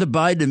 everything in the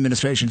Biden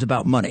administration is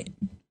about money.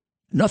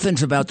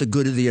 Nothing's about the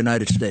good of the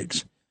United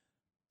States.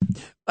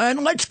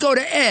 And let's go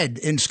to Ed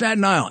in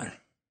Staten Island.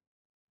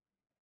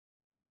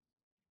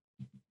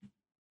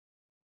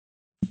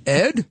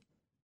 Ed?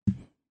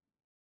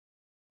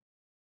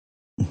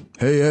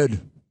 Hey,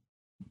 Ed.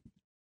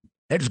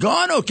 Ed's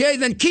gone? Okay,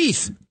 then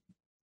Keith.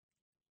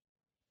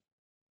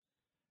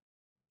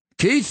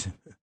 Keith?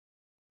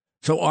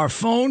 So our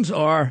phones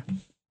are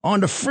on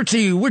the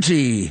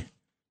fritzy-witzy.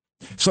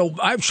 So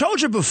I've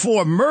told you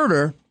before,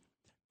 murder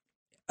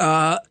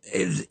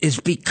is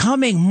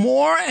becoming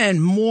more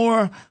and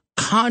more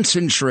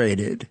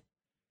concentrated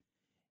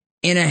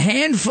in a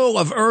handful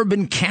of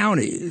urban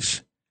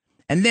counties.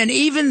 And then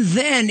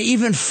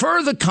even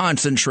further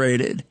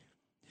concentrated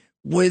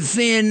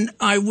within,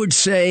 I would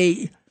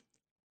say,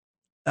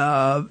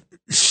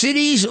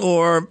 cities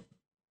or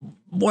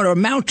what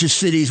amount to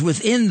cities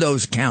within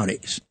those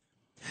counties.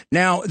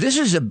 Now, this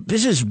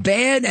is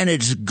bad and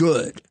it's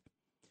good.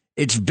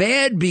 It's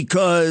bad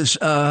because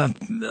a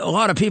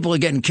lot of people are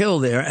getting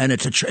killed there, and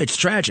it's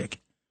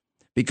tragic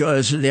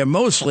because they're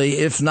mostly,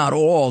 if not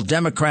all,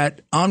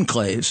 Democrat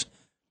enclaves.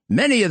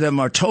 Many of them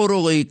are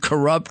totally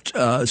corrupt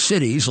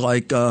cities,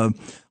 like Newt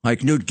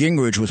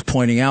Gingrich was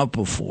pointing out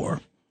before.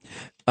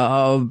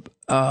 Let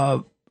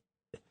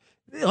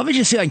me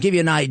just see if I can give you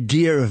an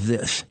idea of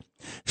this.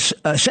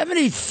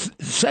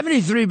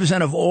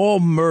 73% of all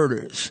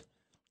murders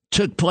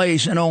took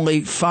place in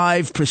only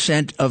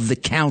 5% of the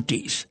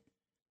counties.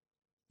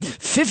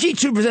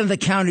 52% of the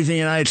counties in the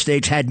United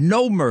States had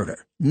no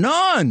murder.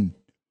 None.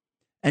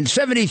 And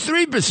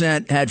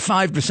 73% had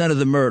 5% of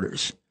the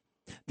murders.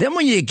 Then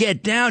when you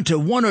get down to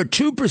 1 or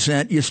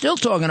 2%, you're still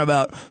talking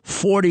about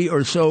 40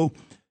 or so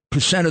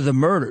 % of the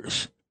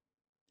murders.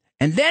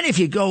 And then if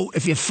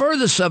you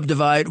further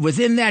subdivide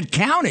within that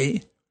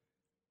county,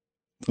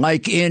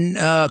 like in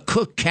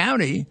Cook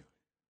County,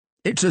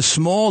 it's a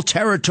small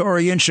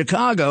territory in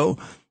Chicago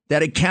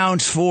that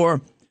accounts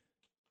for,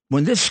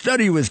 when this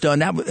study was done,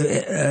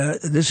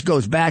 this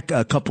goes back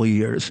a couple of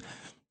years,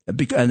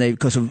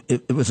 because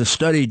it was a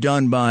study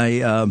done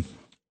by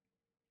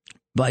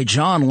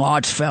John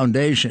Lott's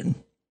Foundation,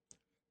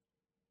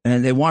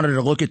 and they wanted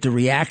to look at the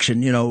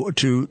reaction,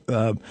 to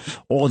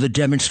all the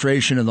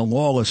demonstration and the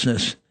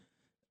lawlessness.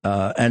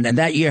 And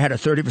that year had a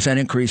 30%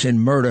 increase in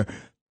murder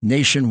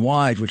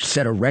nationwide, which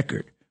set a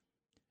record.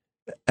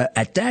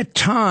 At that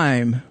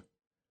time,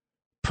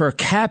 per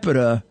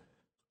capita,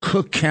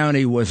 Cook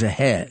County was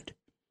ahead.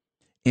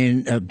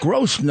 In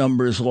gross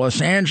numbers,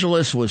 Los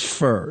Angeles was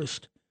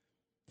first.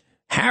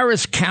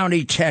 Harris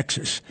County,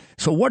 Texas.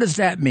 So what does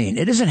that mean?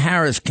 It isn't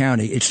Harris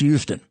County. It's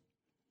Houston.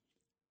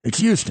 It's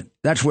Houston.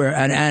 That's where,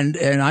 and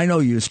I know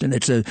Houston.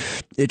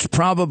 It's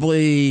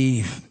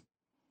probably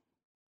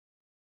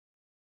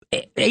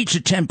 8 to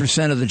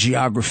 10% of the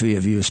geography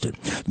of Houston.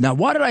 Now,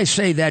 why did I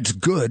say that's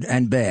good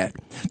and bad?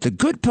 The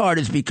good part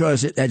is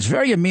because it's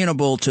very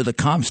amenable to the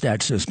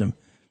CompStat system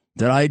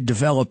that I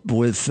developed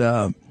with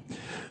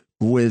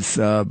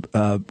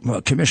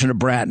Commissioner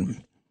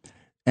Bratton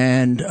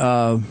and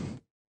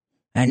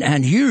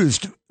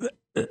used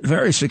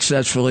very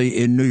successfully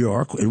in New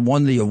York. It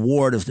won the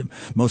award of the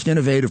most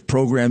innovative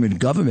program in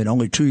government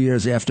only 2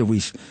 years after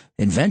we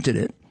invented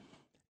it.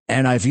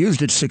 And I've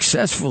used it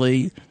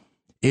successfully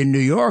in New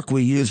York.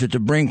 We used it to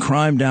bring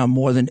crime down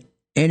more than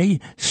any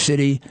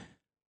city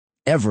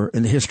ever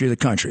in the history of the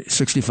country,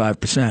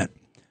 65%.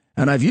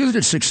 And I've used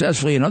it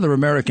successfully in other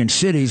American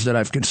cities that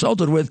I've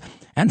consulted with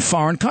and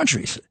foreign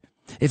countries.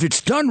 If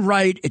it's done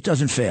right, it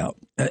doesn't fail.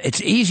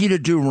 It's easy to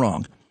do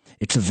wrong.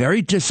 It's a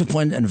very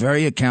disciplined and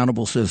very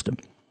accountable system.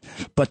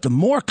 But the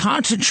more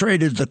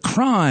concentrated the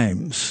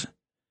crimes,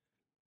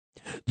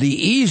 the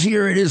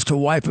easier it is to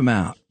wipe them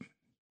out.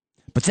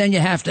 But then you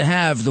have to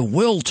have the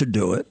will to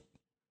do it,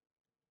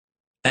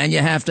 and you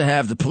have to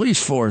have the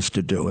police force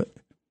to do it.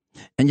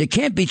 And you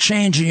can't be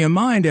changing your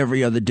mind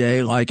every other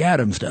day like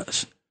Adams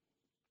does.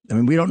 I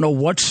mean, we don't know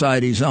what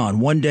side he's on.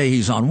 One day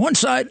he's on one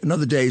side,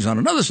 another day he's on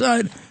another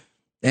side.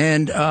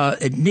 And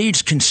it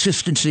needs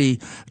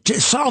consistency.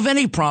 To solve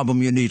any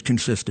problem, you need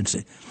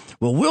consistency.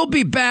 Well, we'll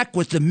be back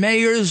with the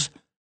mayor's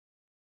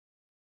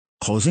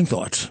closing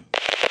thoughts.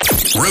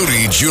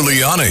 Rudy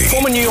Giuliani.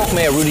 Former New York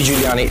Mayor Rudy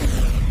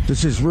Giuliani.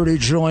 This is Rudy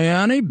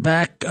Giuliani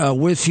back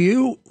with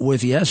you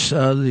with,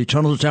 the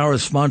Tunnels to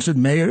Towers sponsored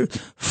Mayor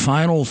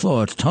Final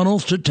Thoughts.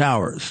 Tunnels to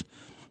Towers,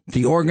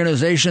 the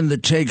organization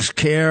that takes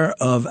care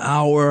of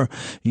our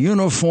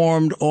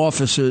uniformed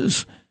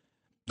officers,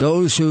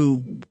 those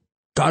who,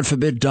 God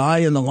forbid, die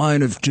in the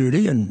line of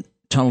duty, and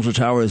Tunnels to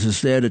Towers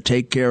is there to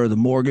take care of the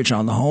mortgage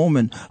on the home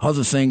and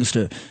other things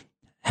to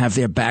have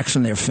their backs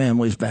and their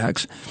families'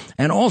 backs,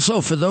 and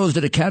also for those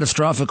that are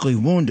catastrophically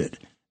wounded.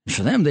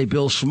 For them, they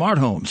build smart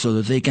homes so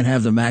that they can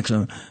have the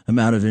maximum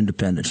amount of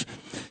independence.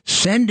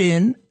 Send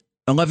in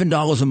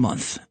 $11 a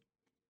month,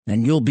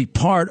 and you'll be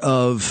part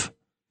of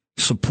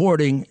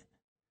supporting,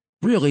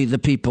 really, the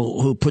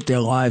people who put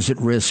their lives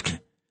at risk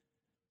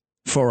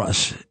for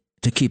us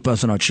to keep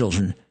us and our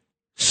children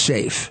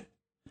safe.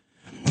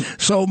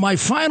 So my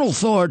final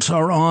thoughts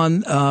are on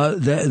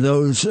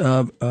those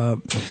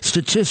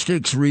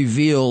statistics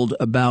revealed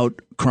about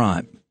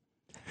crime.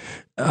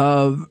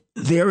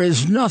 There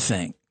is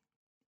nothing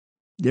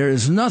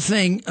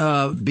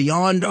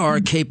beyond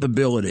our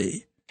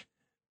capability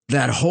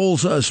that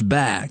holds us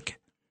back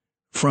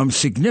from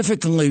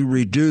significantly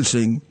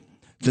reducing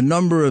the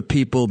number of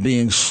people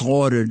being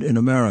slaughtered in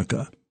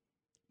America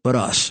but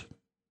us.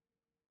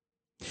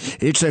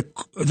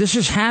 This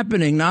is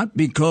happening not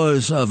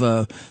because of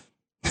a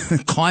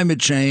climate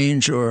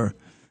change or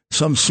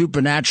some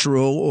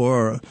supernatural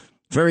or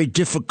very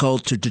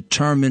difficult to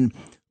determine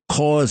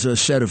cause or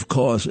set of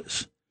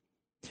causes.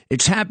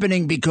 It's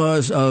happening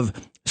because of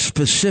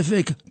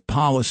specific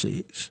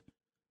policies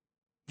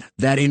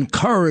that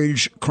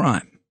encourage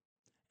crime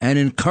and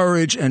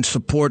encourage and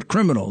support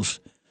criminals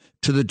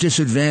to the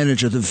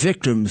disadvantage of the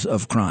victims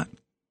of crime.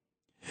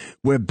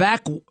 We're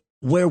back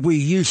where we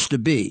used to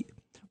be,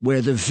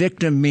 where the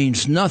victim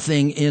means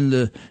nothing in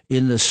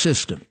the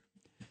system.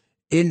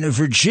 In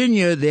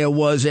Virginia, there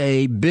was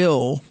a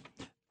bill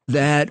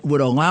that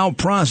would allow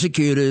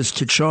prosecutors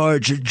to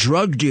charge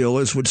drug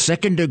dealers with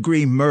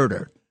second-degree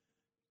murder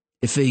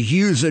if a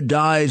user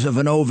dies of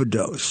an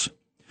overdose.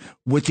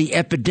 With the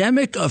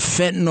epidemic of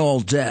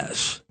fentanyl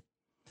deaths,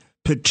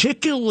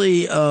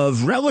 particularly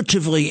of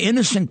relatively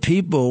innocent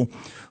people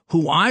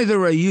who either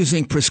are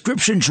using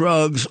prescription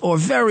drugs or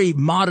very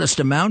modest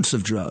amounts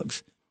of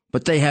drugs,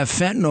 but they have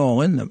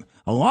fentanyl in them.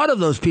 A lot of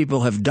those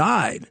people have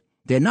died.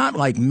 They're not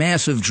like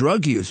massive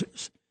drug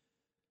users.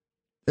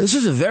 This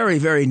is a very,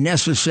 very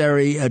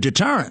necessary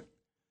deterrent.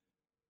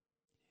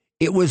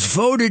 It was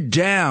voted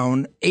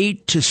down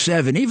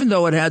 8-7, even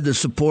though it had the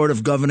support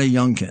of Governor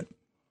Youngkin.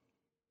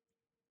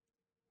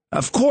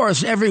 Of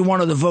course, every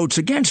one of the votes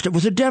against it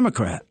was a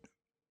Democrat.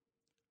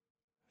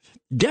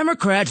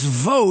 Democrats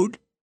vote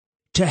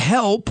to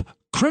help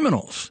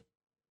criminals,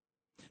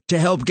 to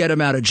help get them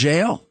out of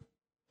jail,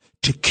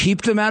 to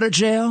keep them out of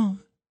jail,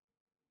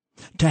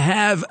 to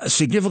have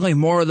significantly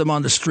more of them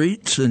on the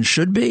streets than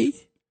should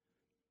be.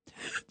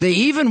 They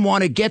even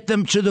want to get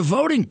them to the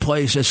voting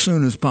place as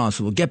soon as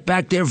possible, get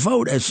back their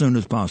vote as soon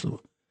as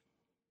possible.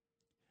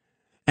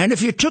 And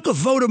if you took a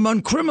vote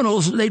among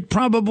criminals, they'd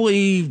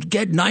probably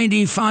get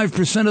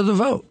 95% of the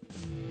vote.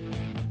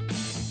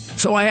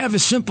 So I have a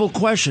simple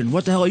question.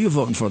 What the hell are you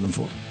voting for them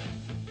for,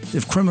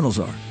 if criminals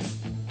are?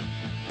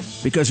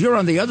 Because you're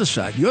on the other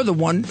side. You're the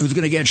one who's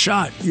going to get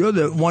shot. You're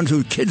the ones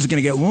whose kids are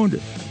going to get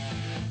wounded.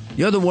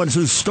 You're the ones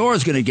whose store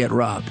is going to get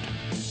robbed.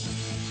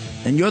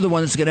 And you're the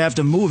one that's going to have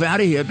to move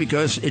out of here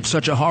because it's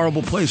such a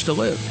horrible place to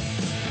live.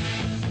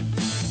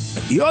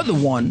 You're the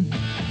one,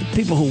 the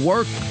people who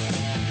work,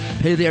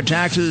 pay their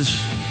taxes,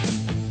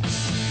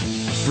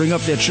 bring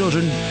up their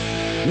children,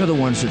 you're the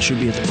ones that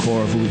should be at the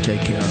core of who we take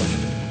care of.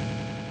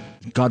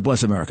 God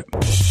bless America.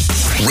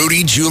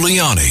 Rudy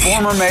Giuliani.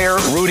 Former Mayor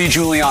Rudy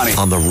Giuliani.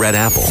 On the Red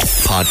Apple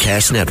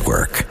Podcast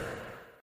Network.